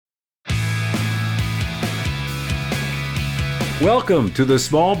Welcome to the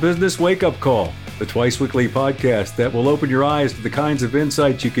Small Business Wake Up Call, the twice-weekly podcast that will open your eyes to the kinds of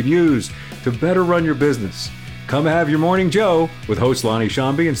insights you can use to better run your business. Come have your morning Joe with hosts Lonnie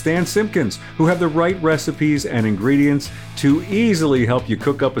Shambi and Stan Simpkins, who have the right recipes and ingredients to easily help you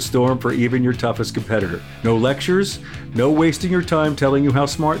cook up a storm for even your toughest competitor. No lectures, no wasting your time telling you how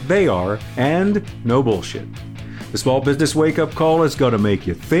smart they are, and no bullshit. The Small Business Wake Up Call is going to make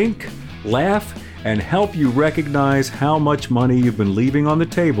you think, laugh, and help you recognize how much money you've been leaving on the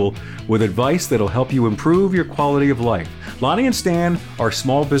table with advice that'll help you improve your quality of life. Lonnie and Stan are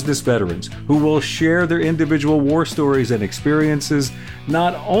small business veterans who will share their individual war stories and experiences,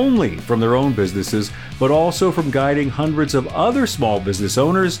 not only from their own businesses, but also from guiding hundreds of other small business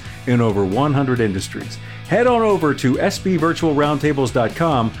owners in over 100 industries. Head on over to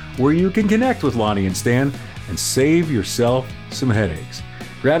sbvirtualroundtables.com where you can connect with Lonnie and Stan and save yourself some headaches.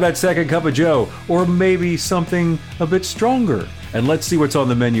 Grab that second cup of Joe, or maybe something a bit stronger, and let's see what's on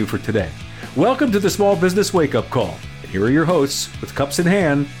the menu for today. Welcome to the Small Business Wake Up Call. And here are your hosts, with cups in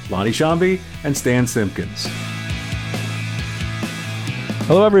hand, Lonnie Shambi and Stan Simpkins.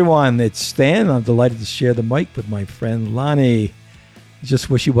 Hello, everyone. It's Stan. I'm delighted to share the mic with my friend Lonnie.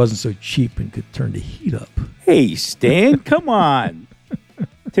 Just wish he wasn't so cheap and could turn the heat up. Hey, Stan, come on.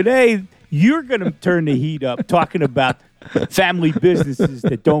 Today, you're going to turn the heat up talking about family businesses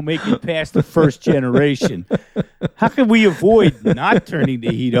that don't make it past the first generation. How can we avoid not turning the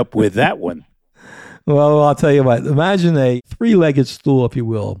heat up with that one? Well, I'll tell you what. Imagine a three-legged stool, if you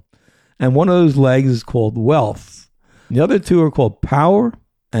will, and one of those legs is called wealth. The other two are called power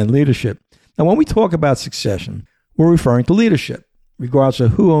and leadership. Now, when we talk about succession, we're referring to leadership, regardless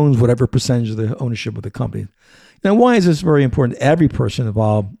of who owns whatever percentage of the ownership of the company. Now, why is this very important to every person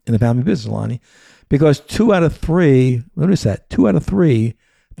involved in the family business, Lonnie? Because 2 out of 3, notice that, 2 out of 3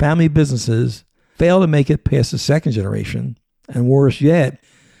 family businesses fail to make it past the second generation. And worse yet,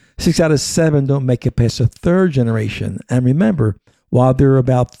 6 out of 7 don't make it past the third generation. And remember, while there are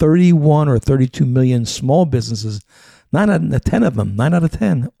about 31 or 32 million small businesses, 9 out of 10 of them, 9 out of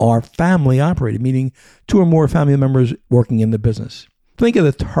 10, are family operated, meaning 2 or more family members working in the business. Think of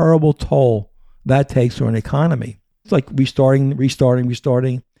the terrible toll that takes on an economy. It's like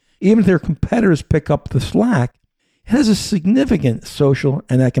restarting. Even if their competitors pick up the slack, it has a significant social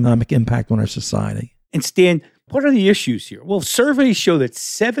and economic impact on our society. And Stan, what are the issues here? Well, surveys show that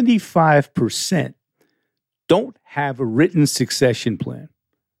 75% don't have a written succession plan,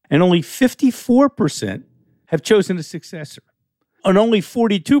 and only 54% have chosen a successor. And only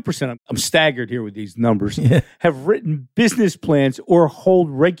 42%, I'm staggered here with these numbers, have written business plans or hold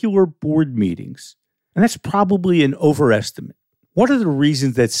regular board meetings. And that's probably an overestimate. What are the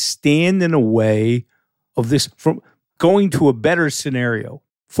reasons that stand in the way of this from going to a better scenario?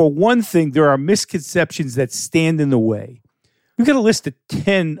 For one thing, there are misconceptions that stand in the way. We've got a list of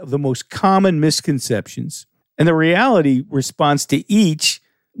 10 of the most common misconceptions, and the reality response to each,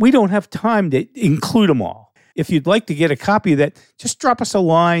 we don't have time to include them all. If you'd like to get a copy of that, just drop us a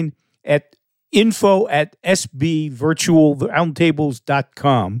line at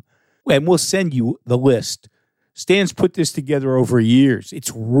info@sbvirtualroundtables.com, and we'll send you the list. Stan's put this together over years.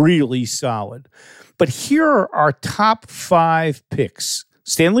 It's really solid. But here are our top 5 picks.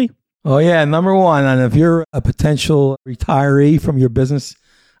 Stanley? Oh, yeah. Number 1, and if you're a potential retiree from your business,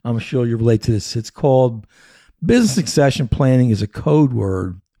 I'm sure you relate to this. It's called business succession planning is a code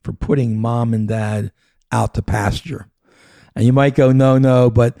word for putting mom and dad out to pasture. And you might go, no,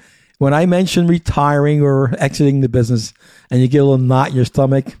 but when I mention retiring or exiting the business and you get a little knot in your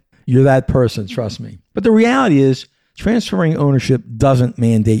stomach, you're that person, trust me. But the reality is, transferring ownership doesn't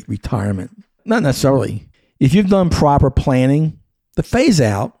mandate retirement. Not necessarily. If you've done proper planning, the phase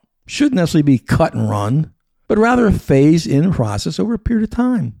out shouldn't necessarily be cut and run, but rather a phase in process over a period of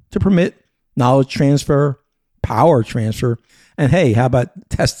time to permit knowledge transfer, power transfer, and hey, how about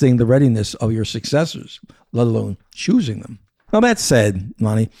testing the readiness of your successors, let alone choosing them? Now, that said,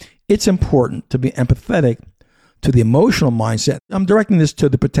 Lonnie, it's important to be empathetic to the emotional mindset. I'm directing this to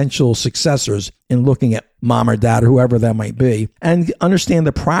the potential successors in looking at mom or dad or whoever that might be, and understand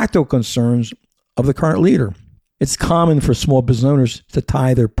the practical concerns of the current leader. It's common for small business owners to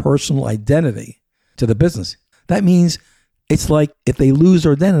tie their personal identity to the business. That means it's like if they lose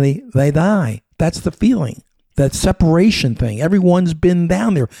their identity, they die. That's the feeling. That separation thing. Everyone's been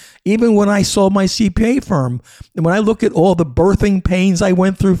down there. Even when I sold my CPA firm, and when I look at all the birthing pains I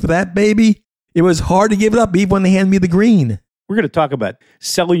went through for that baby, it was hard to give it up even when they handed me the green. We're going to talk about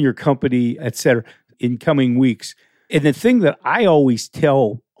selling your company, et cetera, in coming weeks. And the thing that I always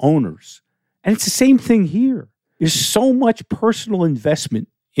tell owners, and it's the same thing here, there's so much personal investment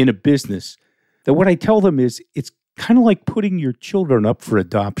in a business that what I tell them is it's kind of like putting your children up for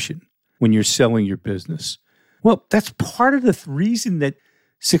adoption when you're selling your business. Well, that's part of the reason that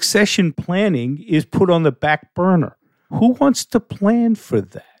succession planning is put on the back burner. Who wants to plan for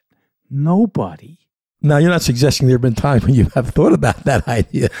that? Nobody. Now, you're not suggesting there have been times when you have thought about that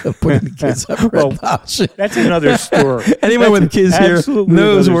idea of putting the kids up for adoption. That's another story. Anyone with kids here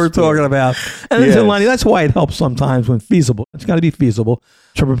knows what we're talking about. And yes. Lonnie, that's why it helps sometimes when feasible. It's got to be feasible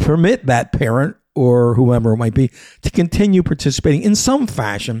to permit that parent or whoever it might be to continue participating in some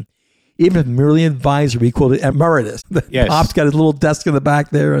fashion, even if merely advisory. We call it emeritus. Yes. Pop's got his little desk in the back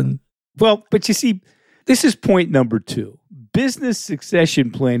there. Well, but you see, this is point number 2. Business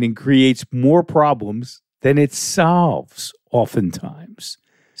succession planning creates more problems than it solves oftentimes.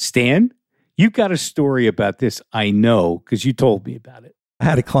 Stan, you've got a story about this, I know, because you told me about it. I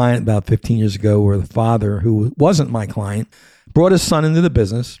had a client about 15 years ago where the father, who wasn't my client, brought his son into the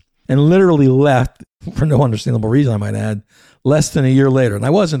business and literally left, for no understandable reason, I might add, less than a year later. And I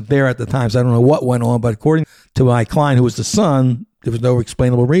wasn't there at the time, so I don't know what went on, but according to my client, who was the son, there was no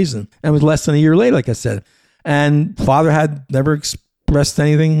explainable reason. And it was less than a year later, like I said. And father had never expressed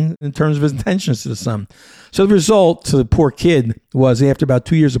anything in terms of his intentions to the son. So the result to the poor kid was after about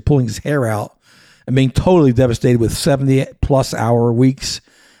 2 years of pulling his hair out and being totally devastated with 70-plus hour weeks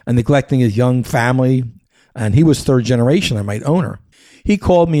and neglecting his young family, and he was third generation, I might owner. He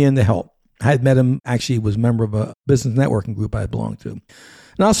called me in to help. I had met him, actually was a member of a business networking group I belonged to. And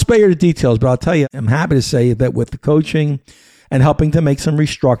I'll spare you the details, but I'll tell you, I'm happy to say that with the coaching and helping to make some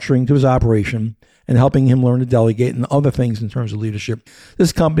restructuring to his operation and helping him learn to delegate and other things in terms of leadership,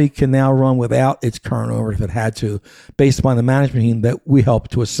 this company can now run without its current owner if it had to, based upon the management team that we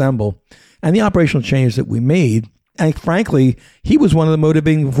helped to assemble and the operational changes that we made. And frankly, he was one of the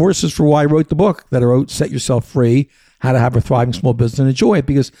motivating forces for why I wrote the book that I wrote, Set Yourself Free, How to Have a Thriving Small Business and Enjoy It.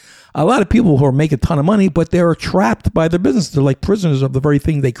 Because a lot of people who are making a ton of money, but they're trapped by their business. They're like prisoners of the very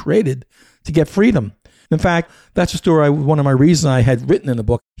thing they created to get freedom. In fact, that's a story, one of my reasons I had written in the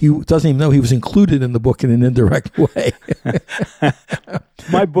book. He doesn't even know he was included in the book in an indirect way.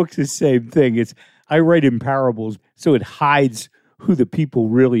 My book's the same thing. I write in parables, so it hides who the people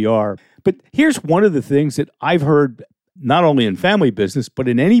really are. But here's one of the things that I've heard, not only in family business, but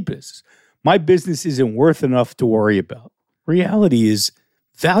in any business. My business isn't worth enough to worry about. Reality is,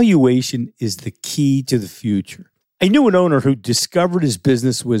 valuation is the key to the future. I knew an owner who discovered his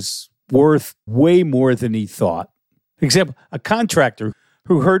business was worth way more than he thought. For example, a contractor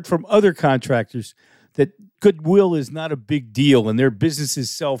who heard from other contractors that goodwill is not a big deal and their businesses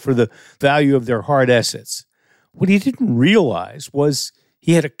sell for the value of their hard assets. What he didn't realize was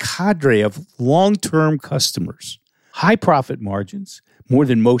he had a cadre of long-term customers, high profit margins, more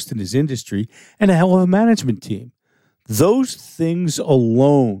than most in his industry, and a hell of a management team. Those things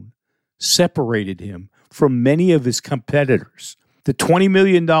alone separated him from many of his competitors. The $20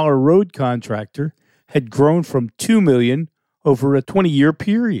 million road contractor had grown from $2 million over a 20-year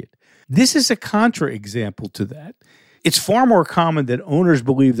period. This is a contra-example to that. It's far more common that owners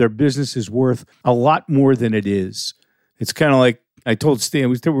believe their business is worth a lot more than it is. It's kind of like I told Stan,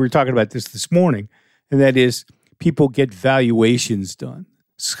 we were talking about this morning, and that is people get valuations done.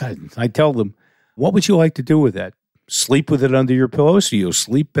 I tell them, what would you like to do with that? Sleep with it under your pillow so you'll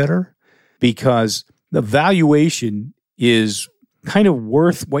sleep better? Because the valuation is kind of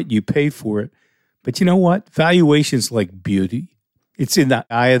worth what you pay for it. But you know what? Valuation's like beauty. It's in the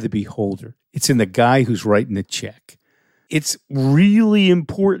eye of the beholder. It's in the guy who's writing the check. It's really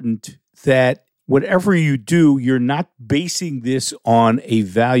important that whatever you do, you're not basing this on a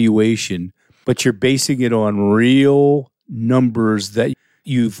valuation, but you're basing it on real numbers that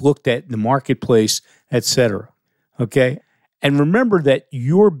you've looked at in the marketplace, et cetera. Okay? And remember that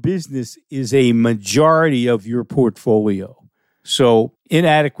your business is a majority of your portfolio. So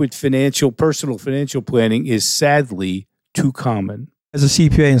inadequate personal financial planning is sadly too common. As a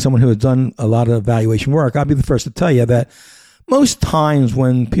CPA and someone who has done a lot of valuation work, I'll be the first to tell you that most times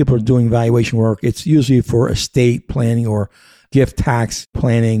when people are doing valuation work, it's usually for estate planning or gift tax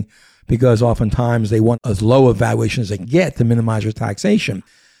planning, because oftentimes they want as low a valuation as they can get to minimize your taxation.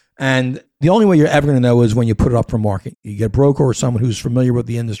 And the only way you're ever going to know is when you put it up for market. You get a broker or someone who's familiar with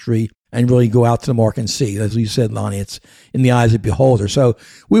the industry and really go out to the market and see. As you said, Lonnie, it's in the eyes of the beholder. So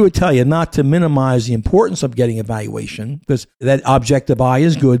we would tell you not to minimize the importance of getting a valuation, because that objective eye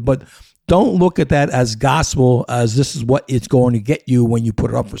is good, but don't look at that as gospel, as this is what it's going to get you when you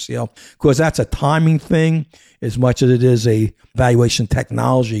put it up for sale, because that's a timing thing as much as it is a valuation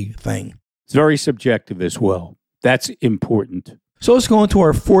technology thing. It's very subjective as well. That's important. So let's go into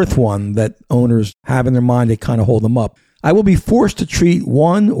our fourth one that owners have in their mind. They kind of hold them up. I will be forced to treat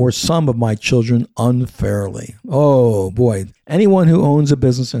one or some of my children unfairly. Oh boy. Anyone who owns a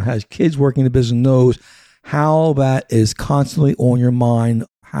business and has kids working in the business knows how that is constantly on your mind.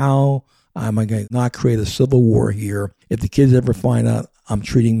 How am I going to not create a civil war here if the kids ever find out I'm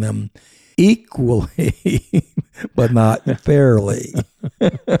treating them equally, but not fairly?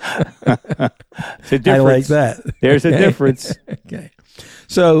 It's a difference. I like that. There's a difference. Okay.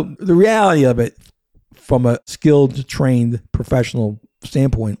 So the reality of it, from a skilled, trained professional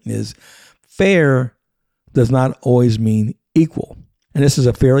standpoint, is fair does not always mean equal. And this is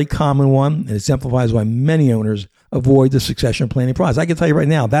a fairly common one, and it exemplifies why many owners avoid the succession planning process. I can tell you right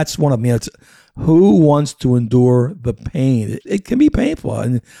now, that's one of them. It's who wants to endure the pain? It can be painful.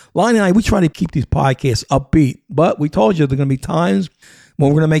 And Lonnie and I, we try to keep these podcasts upbeat, but we told you there are going to be times when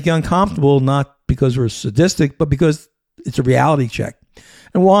we're going to make you uncomfortable, not because we're sadistic, but because it's a reality check.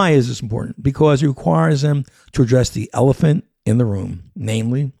 And why is this important? Because it requires them to address the elephant in the room,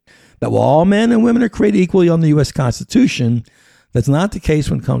 namely that while all men and women are created equally under the U.S. Constitution, that's not the case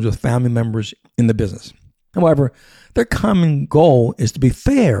when it comes with family members in the business. However, their common goal is to be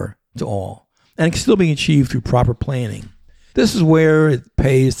fair to all, and it can still be achieved through proper planning. This is where it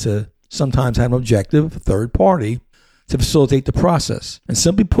pays to sometimes have an objective third party to facilitate the process. And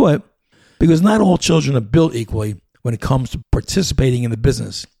simply put, because not all children are built equally when it comes to participating in the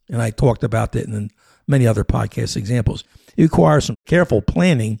business, and I talked about that in many other podcast examples, it requires some careful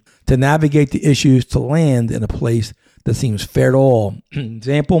planning to navigate the issues to land in a place that seems fair to all.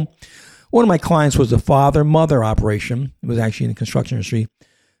 Example, one of my clients was a father-mother operation. It was actually in the construction industry,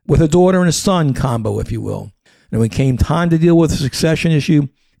 with a daughter and a son combo, if you will. And when it came time to deal with the succession issue,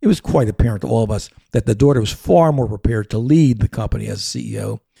 it was quite apparent to all of us that the daughter was far more prepared to lead the company as a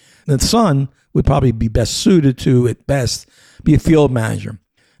CEO. And the son would probably be best suited to, at best, be a field manager.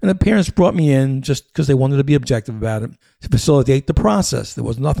 And the parents brought me in just because they wanted to be objective about it, to facilitate the process. There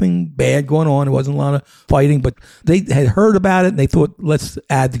was nothing bad going on. There wasn't a lot of fighting, but they had heard about it, and they thought, let's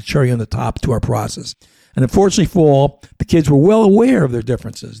add the cherry on the top to our process. And unfortunately for all, the kids were well aware of their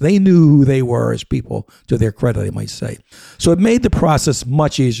differences. They knew who they were as people, to their credit, I might say. So it made the process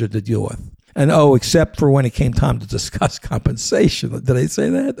much easier to deal with. And except for when it came time to discuss compensation. Did I say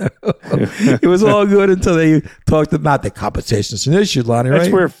that? It was all good until they talked about the compensation. It's an issue, Lonnie, right?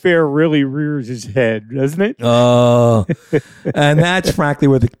 That's where fair really rears his head, doesn't it? And that's frankly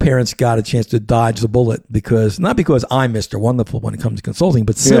where the parents got a chance to dodge the bullet, not because I'm Mr. Wonderful when it comes to consulting,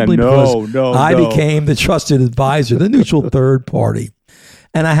 but simply because I became the trusted advisor, the neutral third party.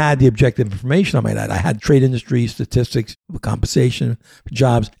 And I had the objective information on my that. I had trade industry statistics, compensation,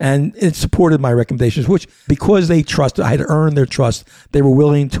 jobs, and it supported my recommendations, which, because they trusted, I had earned their trust, they were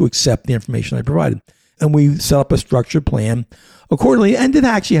willing to accept the information I provided. And we set up a structured plan accordingly, and did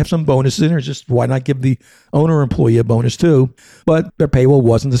actually have some bonuses in there. Just why not give the owner or employee a bonus too? But their payroll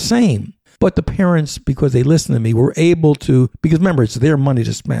wasn't the same. But the parents, because they listened to me, were able to, because remember, it's their money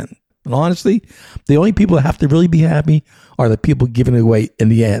to spend. And honestly, the only people that have to really be happy are the people giving it away in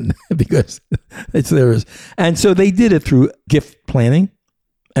the end, because it's theirs. And so they did it through gift planning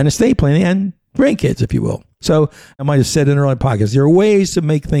and estate planning and grandkids, if you will. So I might have said in earlier podcasts, there are ways to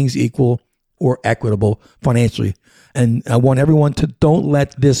make things equal or equitable financially. And I want everyone to don't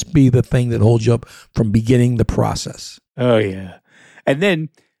let this be the thing that holds you up from beginning the process. Oh, yeah. And then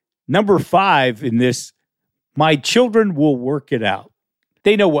number 5 in this, my children will work it out.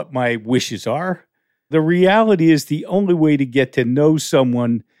 They know what my wishes are. The reality is the only way to get to know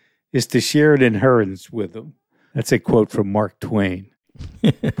someone is to share an inheritance with them. That's a quote from Mark Twain.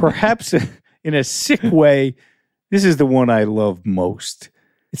 Perhaps in a sick way, this is the one I love most.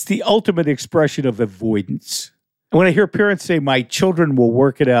 It's the ultimate expression of avoidance. And when I hear parents say, my children will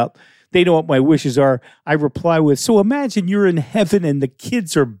work it out, they know what my wishes are, I reply with, so imagine you're in heaven and the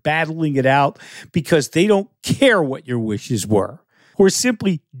kids are battling it out because they don't care what your wishes were, or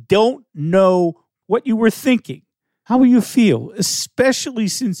simply don't know what you were thinking. How will you feel, especially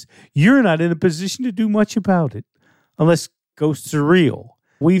since you're not in a position to do much about it, unless ghosts are real?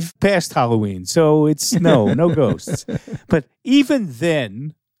 We've passed Halloween, so it's no ghosts. But even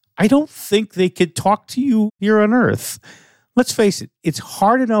then, I don't think they could talk to you here on Earth. Let's face it, it's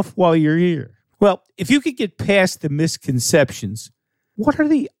hard enough while you're here. Well, if you could get past the misconceptions, what are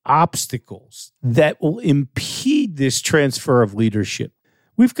the obstacles that will impede this transfer of leadership?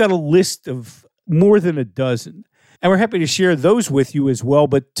 We've got a list of more than a dozen, and we're happy to share those with you as well,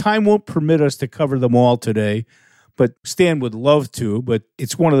 but time won't permit us to cover them all today. But Stan would love to, but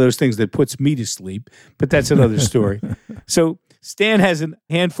it's one of those things that puts me to sleep, but that's another story. So Stan has a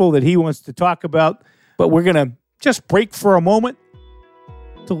handful that he wants to talk about, but we're going to just break for a moment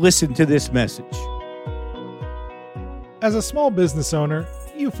to listen to this message. As a small business owner,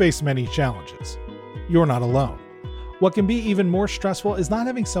 you face many challenges. You're not alone. What can be even more stressful is not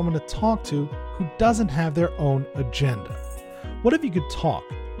having someone to talk to who doesn't have their own agenda. What if you could talk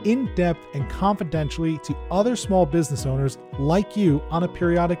in depth and confidentially to other small business owners like you on a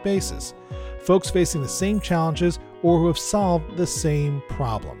periodic basis, folks facing the same challenges or who have solved the same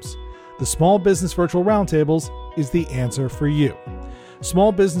problems? The Small Business Virtual Roundtables is the answer for you.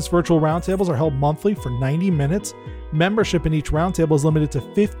 Small Business Virtual Roundtables are held monthly for 90 minutes. Membership in each roundtable is limited to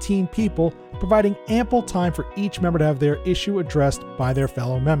 15 people, providing ample time for each member to have their issue addressed by their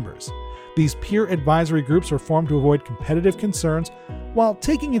fellow members. These peer advisory groups are formed to avoid competitive concerns while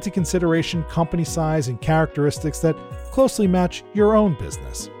taking into consideration company size and characteristics that closely match your own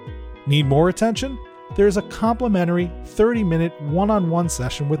business. Need more attention? There is a complimentary 30-minute one-on-one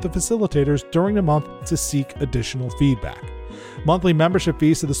session with the facilitators during the month to seek additional feedback. Monthly membership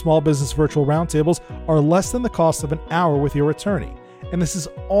fees to the Small Business Virtual Roundtables are less than the cost of an hour with your attorney, and this is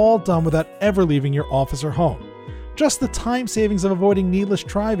all done without ever leaving your office or home. Just the time savings of avoiding needless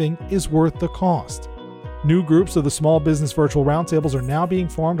driving is worth the cost. New groups of the Small Business Virtual Roundtables are now being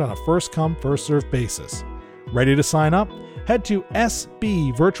formed on a first-come, first-served basis. Ready to sign up? Head to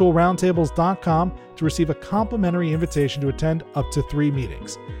sbvirtualroundtables.com to receive a complimentary invitation to attend up to 3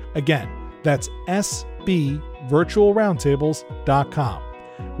 meetings. Again, that's sbvirtualroundtables.com.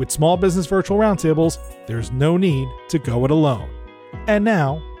 With Small Business Virtual Roundtables, there's no need to go it alone. And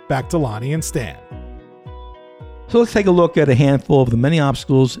now, back to Lonnie and Stan. So let's take a look at a handful of the many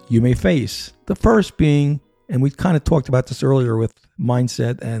obstacles you may face. The first being, and we kind of talked about this earlier with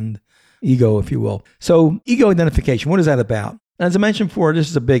mindset and ego, if you will. So ego identification, what is that about? As I mentioned before, this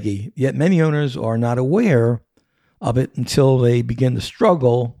is a biggie, yet many owners are not aware of it until they begin to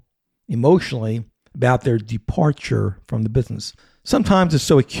struggle emotionally about their departure from the business. Sometimes it's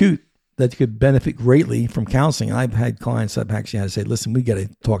so acute that you could benefit greatly from counseling. I've had clients that I've actually had to say, listen, we got to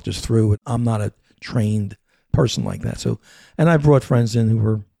talk this through. I'm not a trained person like that. So, and I've brought friends in who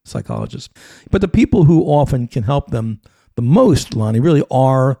were psychologists. But the people who often can help them the most, Lonnie, really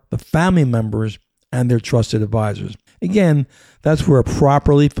are the family members and their trusted advisors. Again, that's where a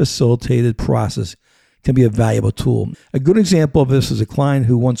properly facilitated process can be a valuable tool. A good example of this is a client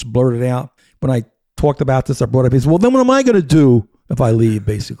who once blurted out, when I talked about this, I brought up, he said, well, then what am I going to do if I leave,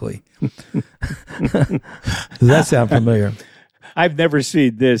 basically? Does that sound familiar? I've never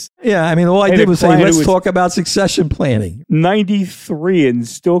seen this. Yeah, I mean, all I did was say, let's talk about succession planning. 93 and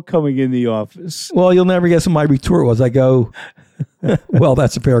still coming in the office. Well, you'll never guess what my retort was. I go, well,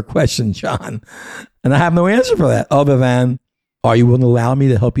 that's a fair question, John. And I have no answer for that other than, are you willing to allow me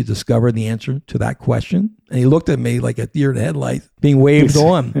to help you discover the answer to that question? And he looked at me like a deer in the headlights being waved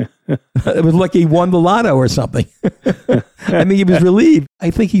on. It was like he won the lotto or something. I mean, he was relieved. I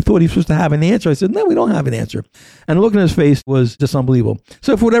think he thought he was supposed to have an answer. I said, no, we don't have an answer. And the look on his face was just unbelievable.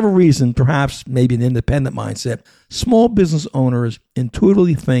 So for whatever reason, perhaps maybe an independent mindset, small business owners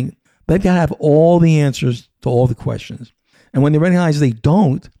intuitively think they've got to have all the answers to all the questions. And when they recognize they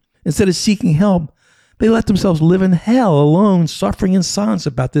don't, instead of seeking help, they let themselves live in hell alone, suffering in silence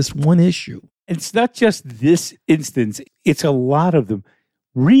about this one issue. It's not just this instance. It's a lot of them.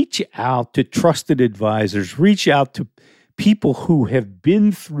 Reach out to trusted advisors. Reach out to people who have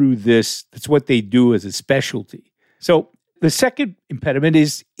been through this. That's what they do as a specialty. So the second impediment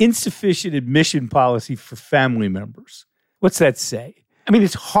is insufficient admission policy for family members. What's that say? I mean,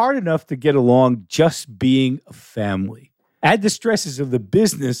 it's hard enough to get along just being a family. Add the stresses of the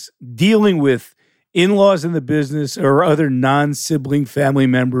business, dealing with in-laws in the business or other non-sibling family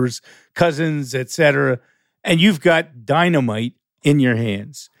members, cousins, etc., and you've got dynamite in your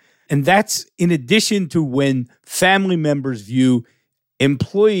hands. And that's in addition to when family members view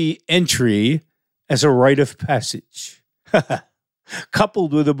employee entry as a rite of passage,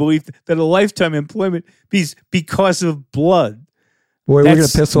 coupled with a belief that a lifetime employment is because of blood. Boy, we're going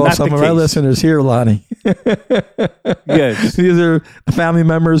to piss off some of our listeners here, Lonnie. Yes. These are family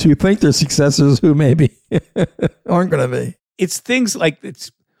members who think they're successors who maybe aren't going to be. It's things like,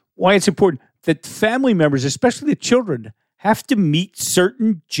 it's why it's important that family members, especially the children, have to meet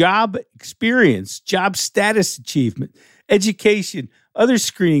certain job experience, job status achievement, education, other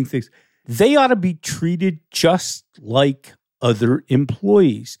screening things. They ought to be treated just like other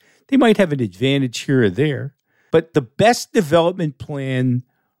employees. They might have an advantage here or there, but the best development plan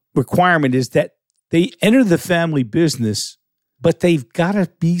requirement is that they enter the family business, but they've got to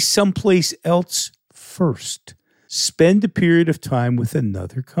be someplace else first. Spend a period of time with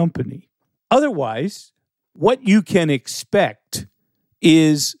another company. Otherwise, what you can expect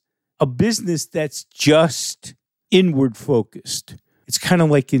is a business that's just inward focused. It's kind of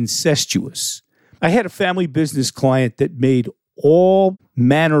like incestuous. I had a family business client that made all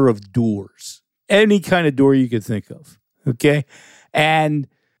manner of doors, any kind of door you could think of, okay? And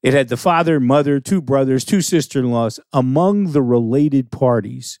it had the father, mother, 2 brothers, 2 sister-in-laws among the related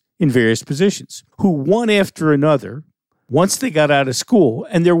parties in various positions, who one after another, once they got out of school,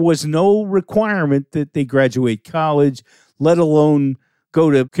 and there was no requirement that they graduate college, let alone go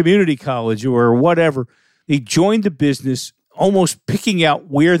to community college or whatever, they joined the business almost picking out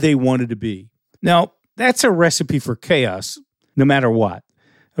where they wanted to be. Now, that's a recipe for chaos, no matter what,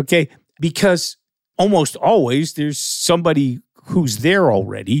 okay? Because almost always there's somebody who's there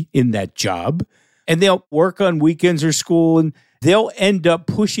already in that job, and they'll work on weekends or school, and they'll end up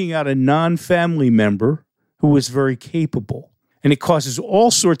pushing out a non-family member who is very capable. And it causes all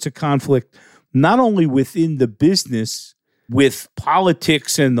sorts of conflict, not only within the business, with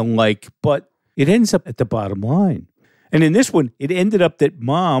politics and the like, but it ends up at the bottom line. And in this one, it ended up that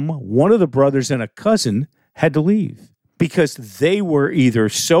mom, one of the brothers, and a cousin had to leave because they were either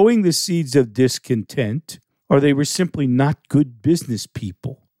sowing the seeds of discontent or they were simply not good business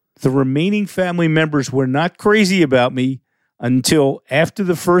people. The remaining family members were not crazy about me until after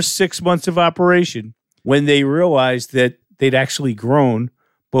the first 6 months of operation, when they realized that they'd actually grown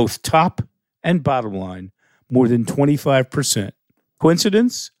both top and bottom line more than 25%.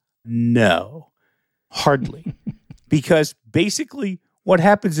 Coincidence? No, hardly. Because basically what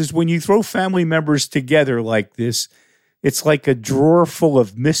happens is when you throw family members together like this, it's like a drawer full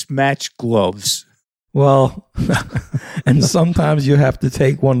of mismatched gloves. Well, and sometimes you have to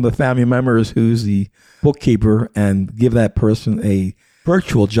take one of the family members who's the bookkeeper and give that person a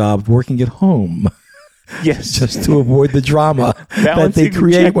virtual job working at home. Yes. Just to avoid the drama that they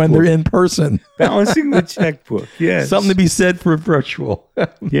create when they're in person. Balancing the checkbook, yes. Something to be said for virtual.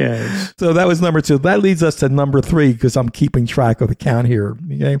 Yes. So that was number 2. That leads us to number 3 because I'm keeping track of the count here.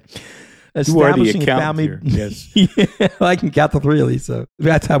 Okay. Establishing family. Here. Yes. Yeah, I can count to 3 at least. So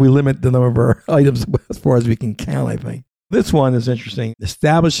that's how we limit the number of our items as far as we can count, I think. This one is interesting.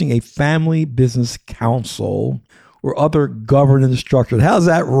 Establishing a family business council or other governance structure. How's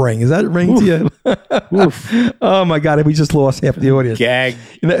that ring? Does that ring to you? Oh my God, we just lost half the audience. Gag.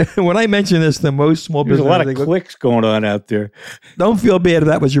 You know, when I mention this, the most small business... There's a lot of clicks going on out there. Don't feel bad if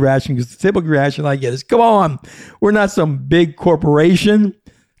that was your reaction, because the typical reaction I get is, come on, we're not some big corporation.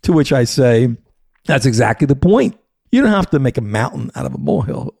 To which I say, that's exactly the point. You don't have to make a mountain out of a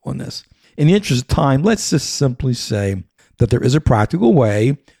molehill on this. In the interest of time, let's just simply say that there is a practical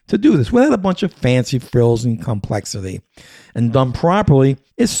way to do this without a bunch of fancy frills and complexity. And done properly,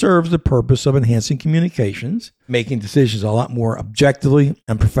 it serves the purpose of enhancing communications, making decisions a lot more objectively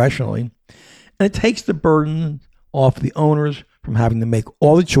and professionally. And it takes the burden off the owners from having to make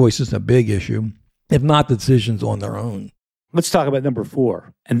all the choices, a big issue, if not the decisions on their own. Let's talk about number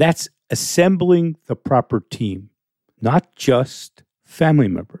 4, and that's assembling the proper team, not just family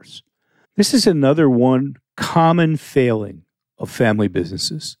members. This is another one common failing of family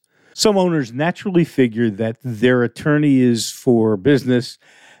businesses. Some owners naturally figure that their attorney is for business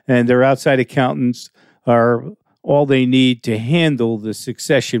and their outside accountants are all they need to handle the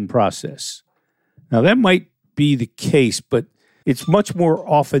succession process. Now, that might be the case, but it's much more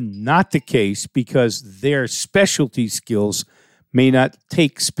often not the case because their specialty skills may not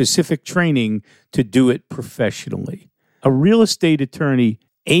take specific training to do it professionally. A real estate attorney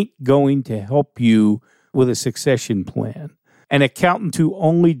ain't going to help you with a succession plan. An accountant who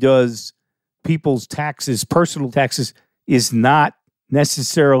only does people's taxes, personal taxes, is not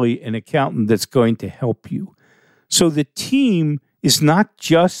necessarily an accountant that's going to help you. So the team is not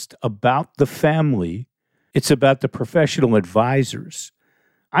just about the family. It's about the professional advisors.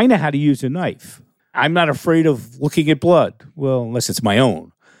 I know how to use a knife. I'm not afraid of looking at blood, well, unless it's my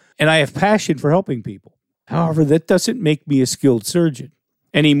own. And I have passion for helping people. However, that doesn't make me a skilled surgeon,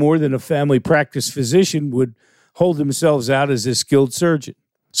 any more than a family practice physician would hold themselves out as a skilled surgeon.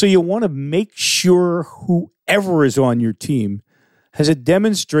 So you want to make sure whoever is on your team has a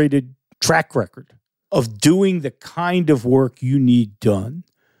demonstrated track record of doing the kind of work you need done.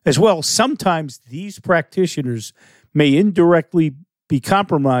 As well, sometimes these practitioners may indirectly be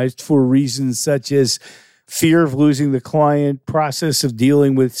compromised for reasons such as fear of losing the client, process of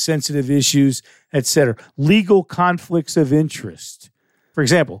dealing with sensitive issues, etc. Legal conflicts of interest. For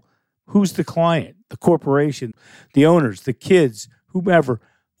example, who's the client, the corporation, the owners, the kids, whomever,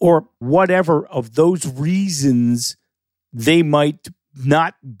 or whatever of those reasons they might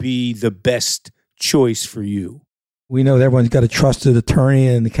not be the best choice for you. We know that everyone's got a trusted attorney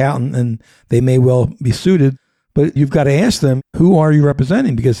and accountant, and they may well be suited, but you've got to ask them, who are you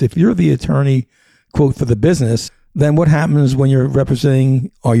representing? Because if you're the attorney, quote, for the business, then what happens when you're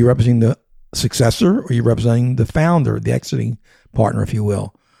representing, are you representing the successor or you're representing the founder, the exiting partner, if you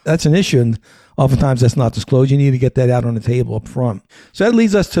will. That's an issue, and oftentimes that's not disclosed. You need to get that out on the table up front. So that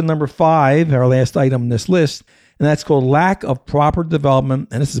leads us to number 5, our last item on this list, and that's called lack of proper development,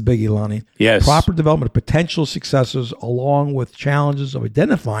 and this is a biggie, Lonnie. Yes. Proper development of potential successors along with challenges of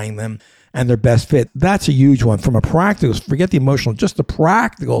identifying them and their best fit. That's a huge one. From a practical, forget the emotional, just the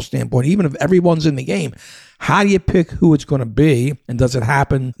practical standpoint, even if everyone's in the game, how do you pick who it's going to be? And does it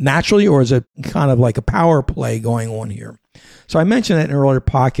happen naturally, or is it kind of like a power play going on here? So I mentioned that in an earlier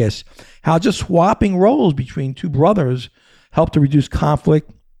podcast, how just swapping roles between two brothers help to reduce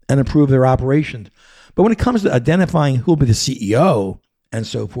conflict and improve their operations. But when it comes to identifying who will be the CEO and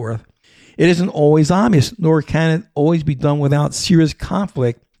so forth, it isn't always obvious, nor can it always be done without serious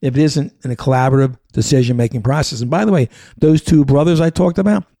conflict if it isn't in a collaborative decision-making process. And by the way, those two brothers I talked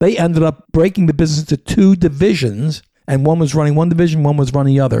about, they ended up breaking the business into 2 divisions, and one was running one division, one was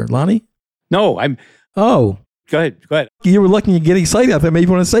running the other. Lonnie? No, Oh. Go ahead. You were looking to get excited. I thought maybe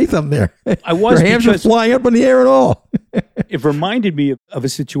you want to say something there. I was, Your hands were flying up in the air and all. It reminded me of a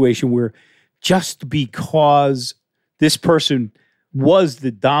situation where just because this person was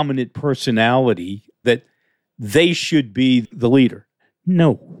the dominant personality, that they should be the leader.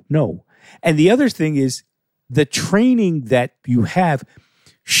 No. And the other thing is, the training that you have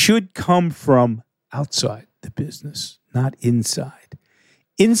should come from outside the business, not inside.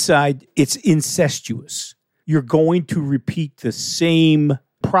 Inside, it's incestuous. You're going to repeat the same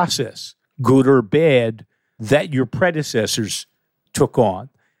process, good or bad, that your predecessors took on.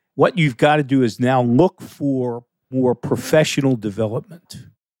 What you've got to do is now look for more professional development.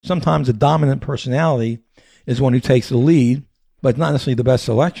 Sometimes a dominant personality is one who takes the lead, but not necessarily the best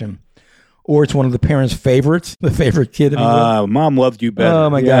selection. Or it's one of the parents' favorites, the favorite kid. Mom loved you better. Oh,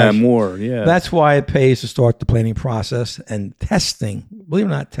 my gosh. gosh. More, yeah. That's why it pays to start the planning process and testing. Believe it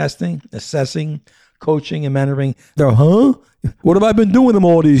or not, testing, assessing, coaching, and mentoring. What have I been doing them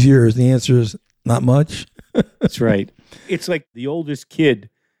all these years? The answer is not much. That's right. It's like the oldest kid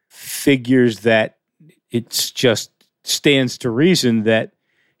figures that it's just stands to reason that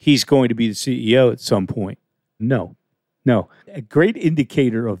he's going to be the CEO at some point. No. A great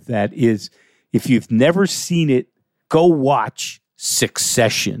indicator of that is, if you've never seen it, go watch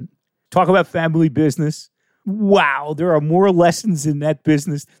Succession. Talk about family business. Wow, there are more lessons in that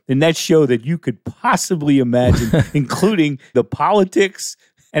business than that show that you could possibly imagine, including the politics.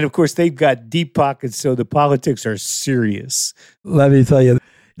 And of course, they've got deep pockets, so the politics are serious. Let me tell you,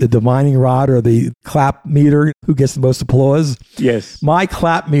 the divining rod or the clap meter, who gets the most applause? Yes. My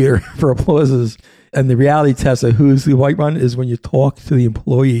clap meter for applause is, and the reality test of who's the white one is when you talk to the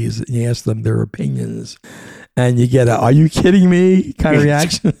employees and you ask them their opinions, and you get a "Are you kidding me?" kind of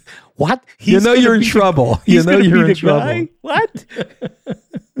reaction. What? You're in trouble. You're in trouble. Guy? What?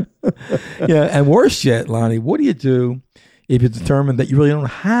 Yeah, and worse yet, Lonnie, what do you do if you determine that you really don't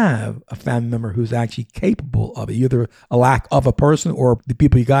have a family member who's actually capable of it? Either a lack of a person, or the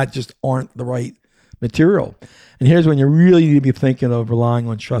people you got just aren't the right material. And here's when you really need to be thinking of relying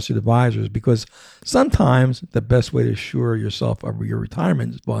on trusted advisors, because sometimes the best way to assure yourself of your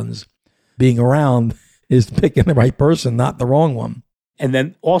retirement funds being around is picking the right person, not the wrong one. And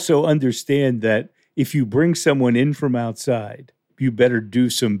then also understand that if you bring someone in from outside, you better do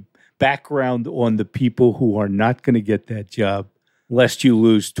some background on the people who are not going to get that job, lest you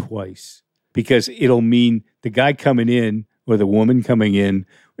lose twice. Because it'll mean the guy coming in or the woman coming in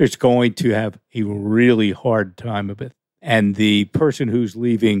is going to have a really hard time of it. And the person who's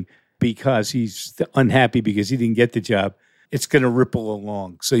leaving because he's unhappy because he didn't get the job, it's going to ripple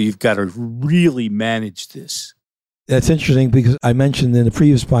along. So you've got to really manage this. That's interesting, because I mentioned in the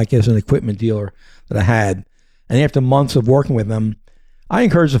previous podcast an equipment dealer that I had, and after months of working with them, I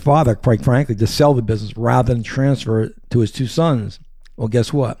encouraged the father, quite frankly, to sell the business rather than transfer it to his 2 sons. Well,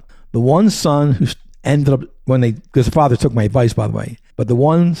 guess what? The one son who ended up, because the father took my advice, by the way, but the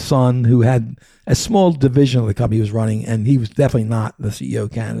one son who had a small division of the company he was running, and he was definitely not the CEO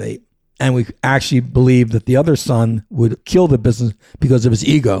candidate. And we actually believed that the other son would kill the business because of his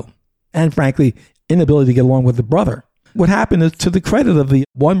ego and, frankly, inability to get along with the brother. What happened is, to the credit of the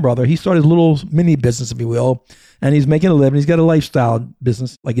one brother, he started a little mini business, if you will, and he's making a living. He's got a lifestyle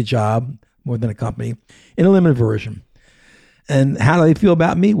business, like a job more than a company, in a limited version. And how do they feel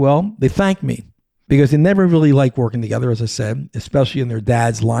about me? Well, they thank me, because they never really liked working together, as I said, especially in their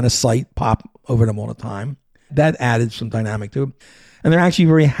dad's line of sight pop over them all the time. That added some dynamic to it. And they're actually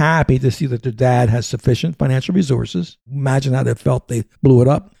very happy to see that their dad has sufficient financial resources. Imagine how they felt they blew it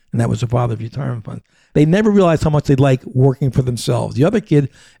up, and that was the father's retirement fund. They never realized how much they like working for themselves. The other kid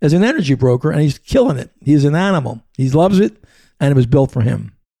is an energy broker, and he's killing it. He's an animal. He loves it, and it was built for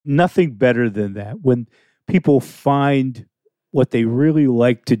him. Nothing better than that. When people find what they really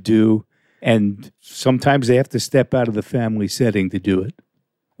like to do, and sometimes they have to step out of the family setting to do it.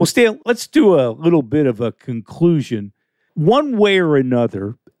 Well, Stan, let's do a little bit of a conclusion. One way or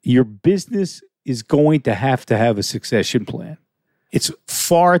another, your business is going to have a succession plan. It's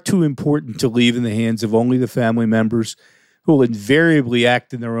far too important to leave in the hands of only the family members who will invariably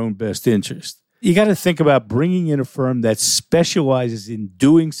act in their own best interest. You got to think about bringing in a firm that specializes in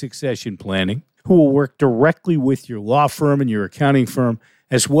doing succession planning, who will work directly with your law firm and your accounting firm,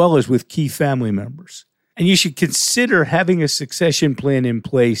 as well as with key family members. And you should consider having a succession plan in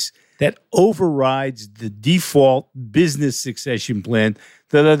place that overrides the default business succession plan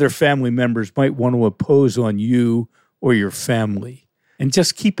that other family members might want to impose on you or your family. And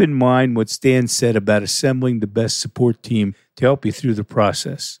just keep in mind what Stan said about assembling the best support team to help you through the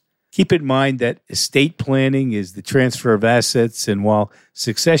process. Keep in mind that estate planning is the transfer of assets, and while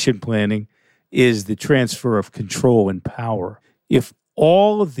succession planning is the transfer of control and power. If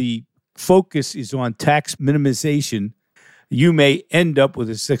all of the focus is on tax minimization, you may end up with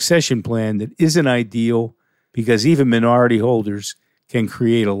a succession plan that isn't ideal, because even minority holders can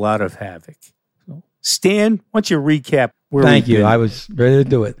create a lot of havoc. So, Stan, why don't you recap where Thank we've you. been? I was ready to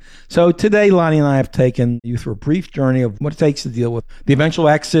do it. So today, Lonnie and I have taken you through a brief journey of what it takes to deal with the eventual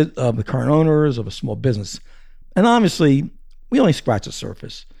exit of the current owners of a small business. And obviously, we only scratch the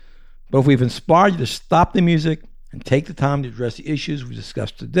surface. But if we've inspired you to stop the music and take the time to address the issues we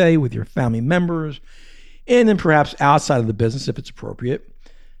discussed today with your family members, and then perhaps outside of the business if it's appropriate,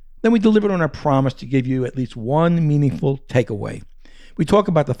 then we delivered on our promise to give you at least one meaningful takeaway. We talk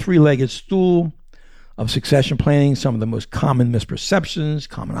about the three-legged stool of succession planning, some of the most common misperceptions,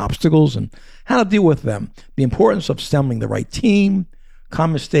 common obstacles, and how to deal with them, the importance of assembling the right team,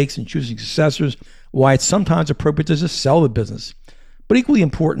 common mistakes in choosing successors, why it's sometimes appropriate to just sell the business. But equally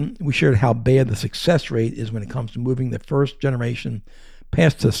important, we shared how bad the success rate is when it comes to moving the first generation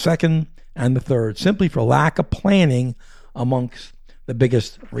past the second and the third, simply for lack of planning amongst the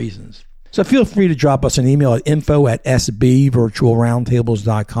biggest reasons. So feel free to drop us an email at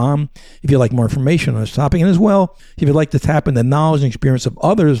info@sbvirtualroundtables.com if you'd like more information on this topic. And as well, if you'd like to tap into the knowledge and experience of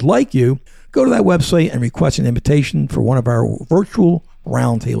others like you, go to that website and request an invitation for one of our virtual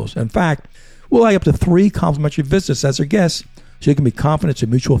roundtables. In fact, we'll have up to 3 complimentary visits as our guests, so you can be confident it's a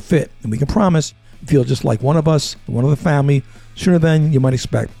mutual fit. And we can promise you feel just like one of us, one of the family, sooner than you might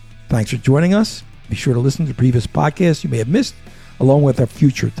expect. Thanks for joining us. Be sure to listen to previous podcasts you may have missed, along with our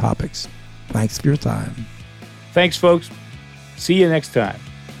future topics. Thanks for your time. Thanks, folks. See you next time.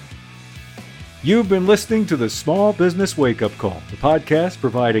 You've been listening to the Small Business Wake Up Call, the podcast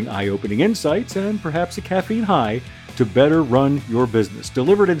providing eye-opening insights and perhaps a caffeine high to better run your business,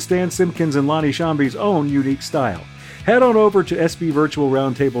 delivered in Stan Simpkins and Lonnie Shambi's own unique style. Head on over to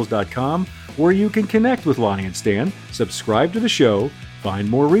sbvirtualroundtables.com, where you can connect with Lonnie and Stan, subscribe to the show, find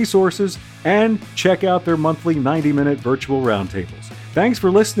more resources, and check out their monthly 90-minute virtual roundtables. Thanks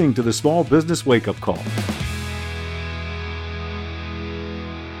for listening to the Small Business Wake Up Call.